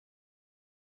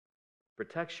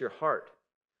 protects your heart.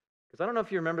 Because I don't know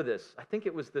if you remember this. I think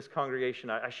it was this congregation.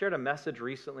 I shared a message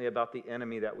recently about the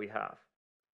enemy that we have.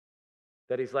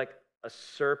 That he's like a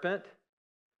serpent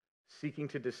seeking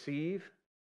to deceive,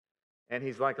 and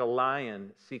he's like a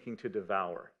lion seeking to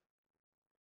devour.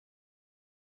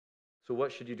 So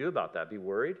what should you do about that? Be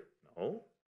worried? No.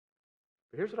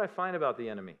 But here's what I find about the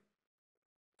enemy.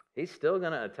 He's still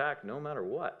going to attack no matter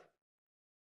what.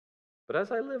 But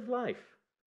as I live life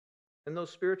in those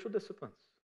spiritual disciplines,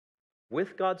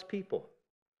 with God's people,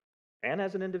 and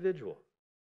as an individual,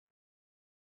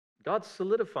 God's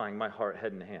solidifying my heart,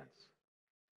 head, and hands.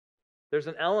 There's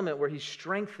an element where He's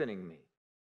strengthening me.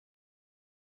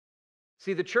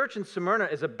 See, the church in Smyrna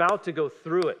is about to go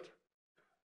through it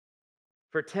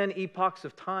for 10 epochs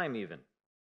of time even.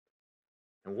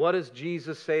 And what does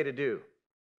Jesus say to do?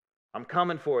 I'm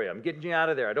coming for you. I'm getting you out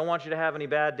of there. I don't want you to have any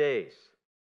bad days.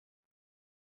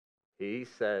 He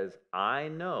says, I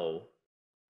know,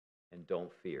 and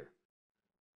don't fear.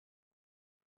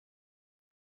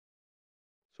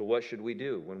 So what should we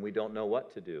do when we don't know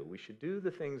what to do? We should do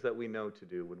the things that we know to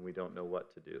do when we don't know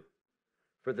what to do.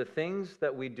 For the things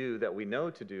that we do that we know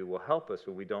to do will help us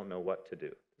when we don't know what to do.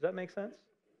 Does that make sense?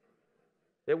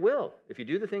 It will. If you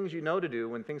do the things you know to do,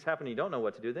 when things happen and you don't know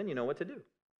what to do, then you know what to do.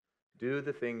 Do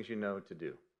the things you know to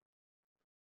do.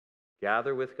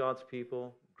 Gather with God's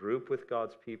people, group with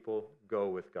God's people, go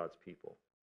with God's people.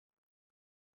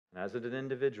 And as an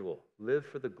individual, live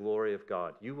for the glory of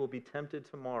God. You will be tempted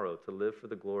tomorrow to live for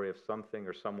the glory of something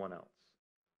or someone else.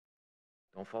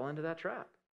 Don't fall into that trap.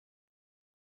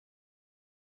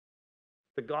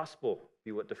 The gospel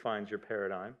be what defines your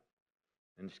paradigm.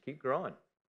 And just keep growing.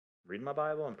 Reading my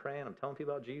Bible, I'm praying, I'm telling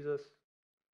people about Jesus.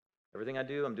 Everything I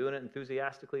do, I'm doing it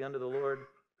enthusiastically unto the Lord.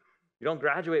 You don't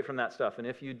graduate from that stuff, and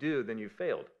if you do, then you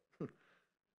failed.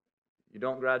 You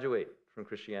don't graduate from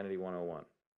Christianity 101.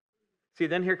 See,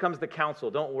 then here comes the counsel.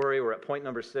 Don't worry, we're at point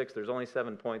number 6. There's only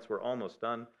 7 points. We're almost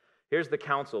done. Here's the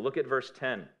counsel. Look at verse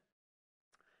 10.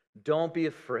 Don't be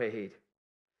afraid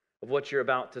of what you're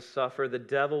about to suffer. The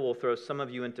devil will throw some of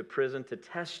you into prison to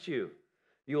test you.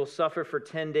 You will suffer for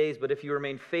 10 days, but if you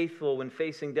remain faithful when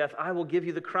facing death, I will give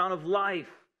you the crown of life.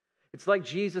 It's like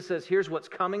Jesus says, here's what's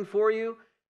coming for you,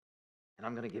 and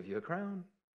I'm going to give you a crown.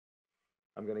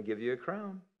 I'm going to give you a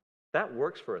crown. That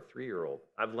works for a 3-year-old.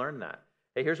 I've learned that.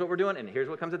 Hey, here's what we're doing, and here's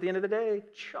what comes at the end of the day.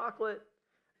 Chocolate.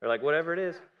 Or like whatever it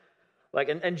is.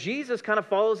 And Jesus kind of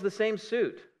follows the same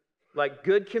suit. Like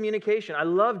good communication. I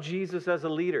love Jesus as a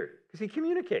leader because he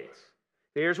communicates.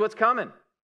 Here's what's coming.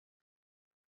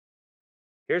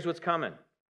 Here's what's coming.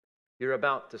 You're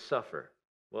about to suffer.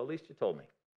 Well, at least you told me.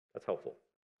 That's helpful.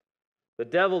 The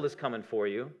devil is coming for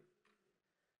you.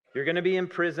 You're going to be in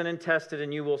prison and tested,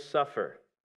 and you will suffer.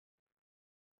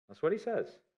 That's what he says.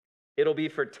 It'll be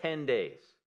for 10 days.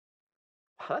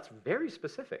 Wow, that's very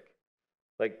specific.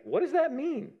 Like, what does that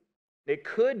mean? It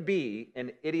could be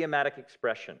an idiomatic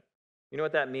expression. You know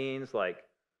what that means? Like,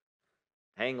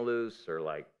 hang loose, or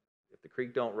like, if the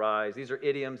creek don't rise. These are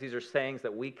idioms. These are sayings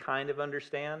that we kind of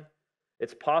understand.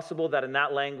 It's possible that in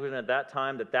that language and at that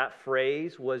time that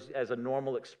phrase was as a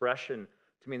normal expression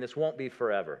to mean this won't be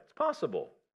forever. It's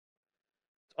possible.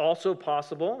 It's also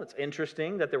possible, it's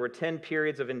interesting, that there were 10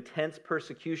 periods of intense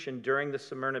persecution during the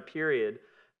Smyrna period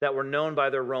that were known by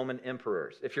their Roman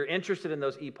emperors. If you're interested in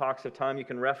those epochs of time, you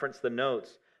can reference the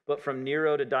notes. But from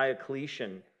Nero to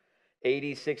Diocletian,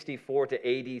 AD 64 to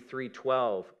AD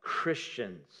 312,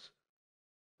 Christians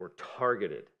were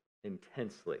targeted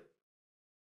intensely.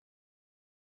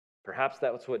 Perhaps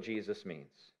that's what Jesus means.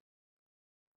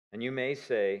 And you may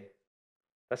say,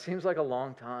 that seems like a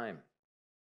long time.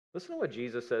 Listen to what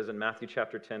Jesus says in Matthew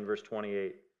chapter 10, verse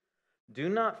 28. Do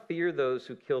not fear those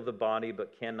who kill the body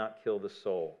but cannot kill the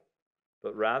soul,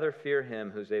 but rather fear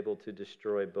him who's able to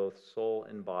destroy both soul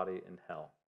and body in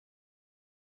hell.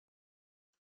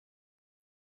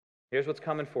 Here's what's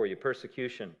coming for you,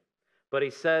 persecution. But he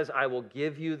says, I will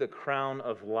give you the crown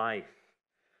of life.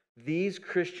 These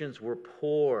Christians were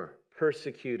poor,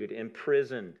 persecuted,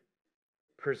 imprisoned,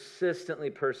 persistently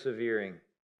persevering.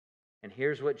 And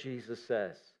here's what Jesus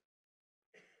says.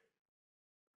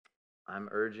 I'm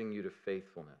urging you to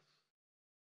faithfulness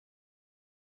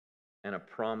and a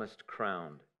promised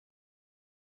crown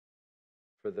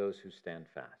for those who stand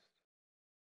fast.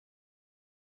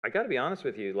 I got to be honest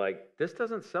with you, this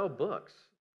doesn't sell books,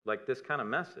 like this kind of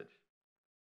message.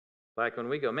 Like when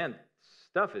we go, man,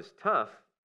 stuff is tough,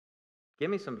 give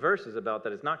me some verses about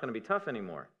that it's not going to be tough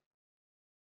anymore.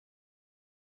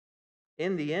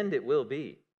 In the end, it will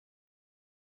be.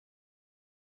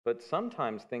 But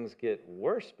sometimes things get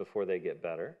worse before they get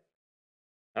better.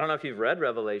 I don't know if you've read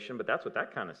Revelation, but that's what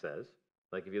that kind of says.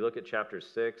 Like if you look at chapters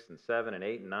 6 and 7 and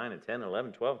 8 and 9 and 10 and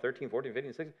 11, 12, 13, 14,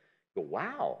 15, 16, you go,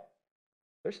 wow,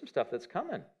 there's some stuff that's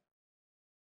coming.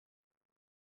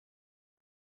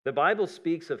 The Bible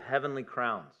speaks of heavenly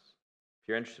crowns. If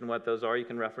you're interested in what those are, you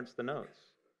can reference the notes.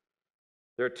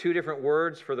 There are two different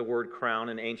words for the word crown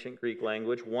in ancient Greek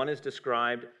language. One is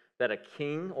described that a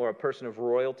king or a person of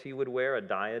royalty would wear, a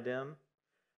diadem.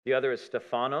 The other is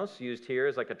Stephanos, used here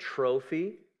as like a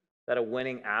trophy that a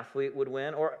winning athlete would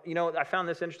win. Or, I found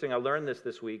this interesting. I learned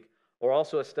this week. Or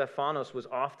also a Stephanos was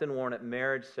often worn at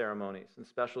marriage ceremonies and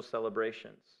special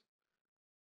celebrations.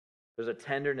 There's a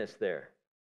tenderness there.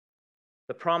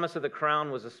 The promise of the crown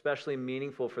was especially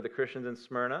meaningful for the Christians in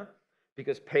Smyrna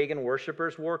because pagan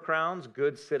worshipers wore crowns,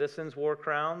 good citizens wore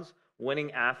crowns,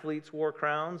 winning athletes wore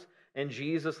crowns, and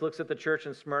Jesus looks at the church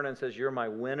in Smyrna and says, you're my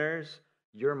winners,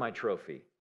 you're my trophy.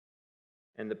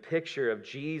 And the picture of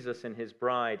Jesus and his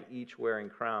bride each wearing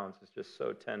crowns is just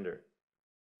so tender.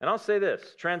 And I'll say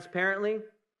this, transparently,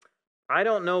 I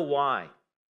don't know why.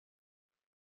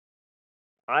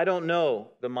 I don't know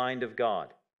the mind of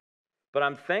God. But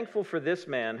I'm thankful for this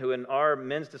man who in our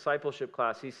men's discipleship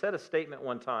class, he said a statement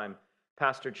one time,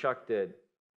 Pastor Chuck did.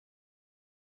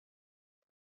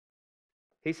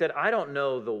 He said, I don't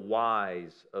know the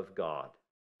whys of God,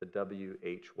 the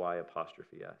W-H-Y''S.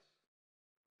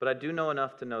 But I do know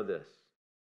enough to know this,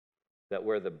 that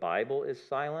where the Bible is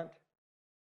silent,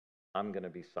 I'm going to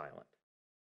be silent.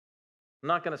 I'm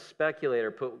not going to speculate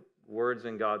or put words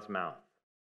in God's mouth.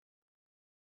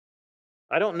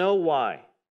 I don't know why,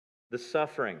 the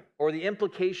suffering, or the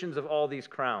implications of all these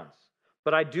crowns.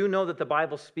 But I do know that the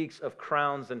Bible speaks of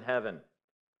crowns in heaven.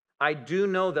 I do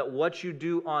know that what you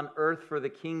do on earth for the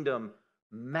kingdom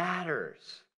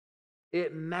matters.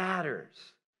 It matters.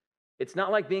 It's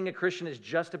not like being a Christian is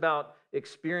just about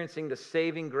experiencing the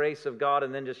saving grace of God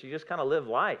and then you just kind of live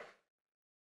life.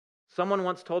 Someone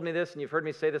once told me this, and you've heard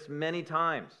me say this many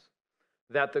times,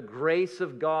 that the grace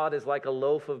of God is like a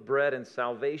loaf of bread and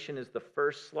salvation is the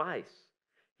first slice.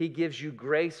 He gives you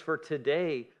grace for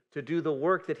today to do the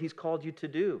work that he's called you to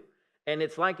do. And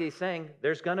it's like he's saying,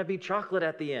 there's going to be chocolate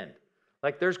at the end.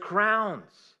 Like there's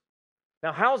crowns.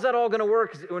 Now, how's that all going to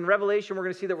work? In Revelation, we're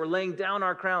going to see that we're laying down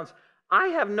our crowns. I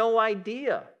have no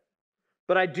idea.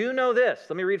 But I do know this.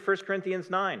 Let me read 1 Corinthians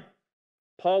 9.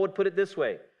 Paul would put it this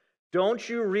way. Don't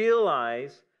you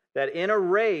realize that in a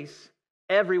race,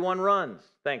 everyone runs?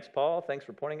 Thanks, Paul. Thanks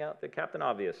for pointing out the Captain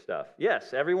Obvious stuff.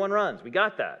 Yes, everyone runs. We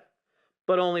got that.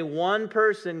 But only one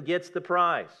person gets the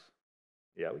prize.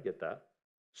 Yeah, we get that.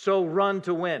 So run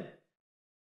to win.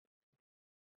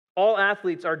 All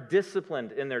athletes are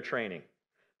disciplined in their training.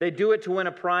 They do it to win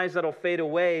a prize that'll fade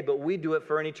away, but we do it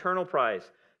for an eternal prize.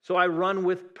 So I run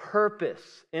with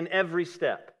purpose in every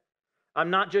step. I'm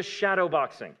not just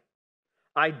shadowboxing.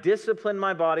 I discipline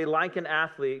my body like an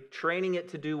athlete, training it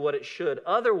to do what it should.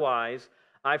 Otherwise,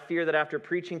 I fear that after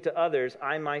preaching to others,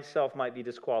 I myself might be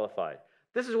disqualified.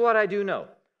 This is what I do know.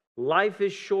 Life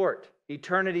is short.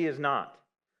 Eternity is not.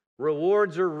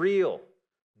 Rewards are real.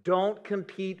 Don't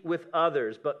compete with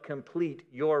others, but complete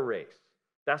your race.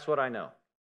 That's what I know.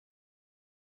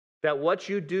 That what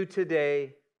you do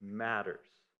today matters.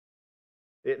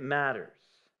 It matters.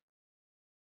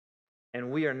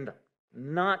 And we are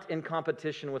not in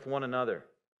competition with one another.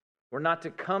 We're not to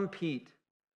compete,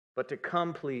 but to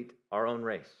complete our own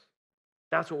race.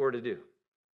 That's what we're to do.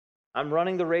 I'm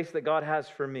running the race that God has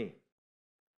for me.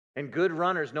 And good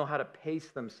runners know how to pace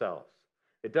themselves.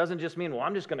 It doesn't just mean, well,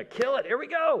 I'm just going to kill it. Here we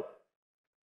go.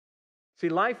 See,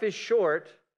 life is short.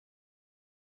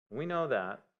 We know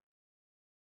that.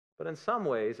 But in some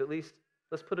ways, at least,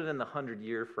 let's put it in the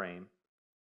 100-year frame.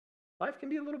 Life can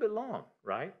be a little bit long,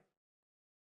 right?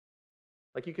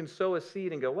 Like you can sow a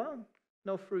seed and go, well,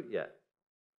 no fruit yet.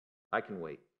 I can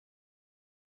wait.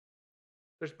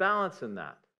 There's balance in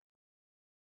that.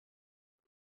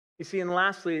 You see, and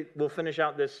lastly, we'll finish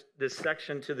out this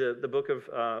section to the book of,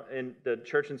 in the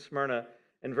church in Smyrna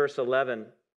in verse 11.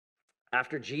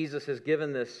 After Jesus has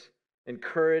given this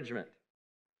encouragement,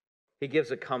 he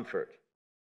gives a comfort.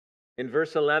 In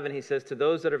verse 11, he says, to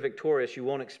those that are victorious, you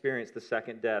won't experience the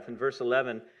second death. In verse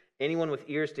 11, anyone with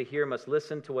ears to hear must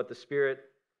listen to what the Spirit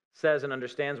says and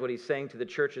understands what he's saying to the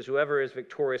churches. Whoever is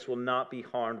victorious will not be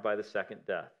harmed by the second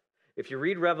death. If you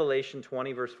read Revelation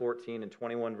 20, verse 14 and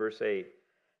 21, verse 8,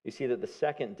 you see that the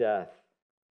second death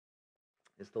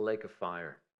is the lake of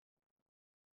fire.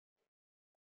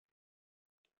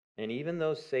 And even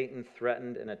though Satan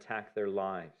threatened and attacked their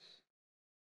lives,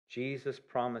 Jesus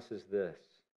promises this: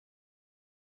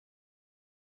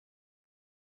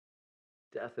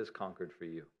 death is conquered for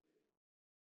you.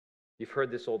 You've heard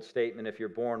this old statement, if you're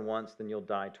born once, then you'll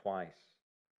die twice.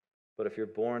 But if you're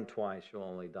born twice, you'll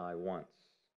only die once.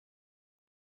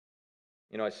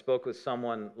 You know, I spoke with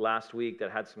someone last week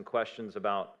that had some questions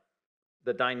about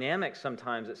the dynamic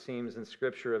sometimes, it seems, in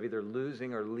Scripture of either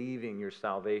losing or leaving your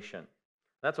salvation.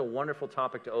 That's a wonderful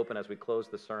topic to open as we close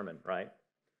the sermon, right?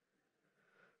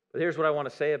 But here's what I want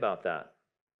to say about that.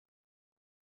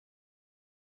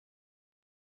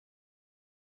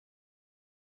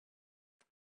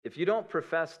 If you don't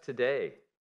profess today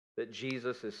that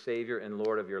Jesus is Savior and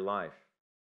Lord of your life,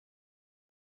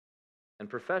 and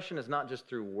profession is not just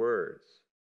through words,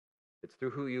 it's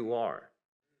through who you are.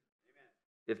 Amen.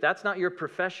 If that's not your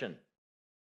profession,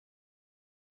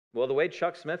 well, the way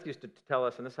Chuck Smith used to tell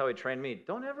us, and this is how he trained me,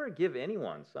 don't ever give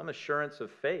anyone some assurance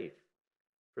of faith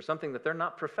for something that they're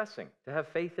not professing to have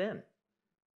faith in.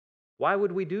 Why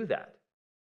would we do that?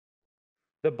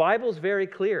 The Bible's very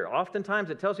clear. Oftentimes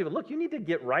it tells people, look, you need to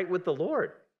get right with the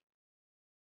Lord.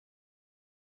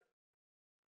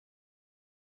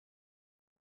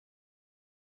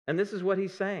 And this is what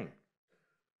he's saying.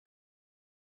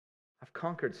 I've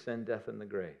conquered sin, death, and the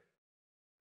grave.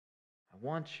 I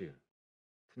want you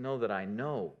to know that I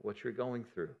know what you're going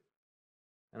through.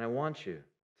 And I want you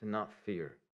to not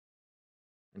fear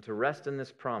and to rest in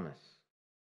this promise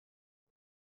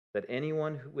that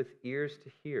anyone with ears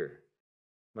to hear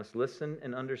must listen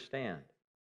and understand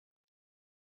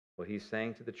what he's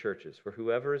saying to the churches. For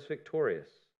whoever is victorious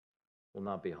will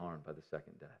not be harmed by the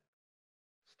second death.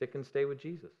 Stick and stay with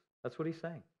Jesus. That's what he's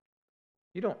saying.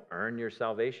 You don't earn your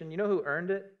salvation. You know who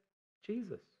earned it?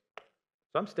 Jesus.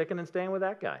 So I'm sticking and staying with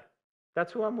that guy.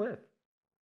 That's who I'm with.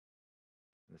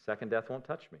 And the second death won't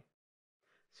touch me.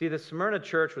 See, the Smyrna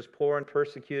church was poor and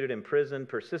persecuted, imprisoned,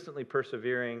 persistently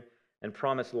persevering, and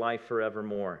promised life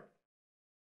forevermore.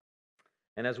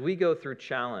 And as we go through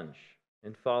challenge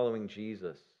in following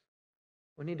Jesus,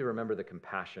 we need to remember the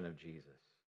compassion of Jesus.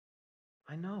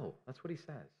 I know, that's what he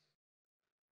says.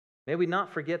 May we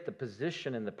not forget the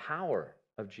position and the power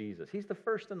of Jesus. He's the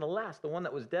first and the last, the one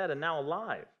that was dead and now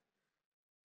alive.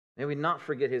 May we not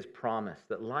forget his promise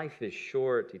that life is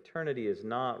short, eternity is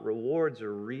not, rewards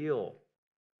are real.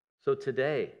 So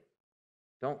today,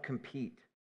 don't compete.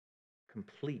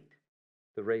 Complete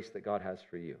the race that God has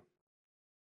for you.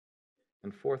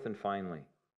 And fourth and finally,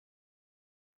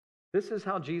 this is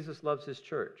how Jesus loves his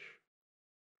church.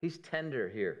 He's tender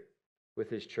here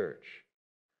with his church.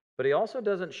 But he also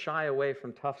doesn't shy away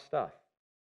from tough stuff.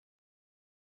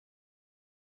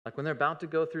 Like when they're about to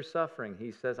go through suffering,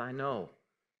 he says, I know,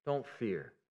 don't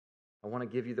fear. I want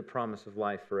to give you the promise of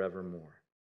life forevermore.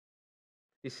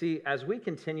 You see, as we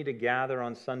continue to gather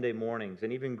on Sunday mornings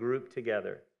and even group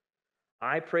together,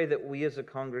 I pray that we as a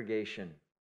congregation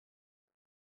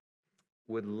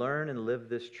would learn and live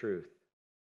this truth,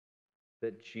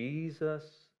 that Jesus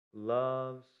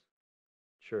loves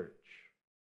church.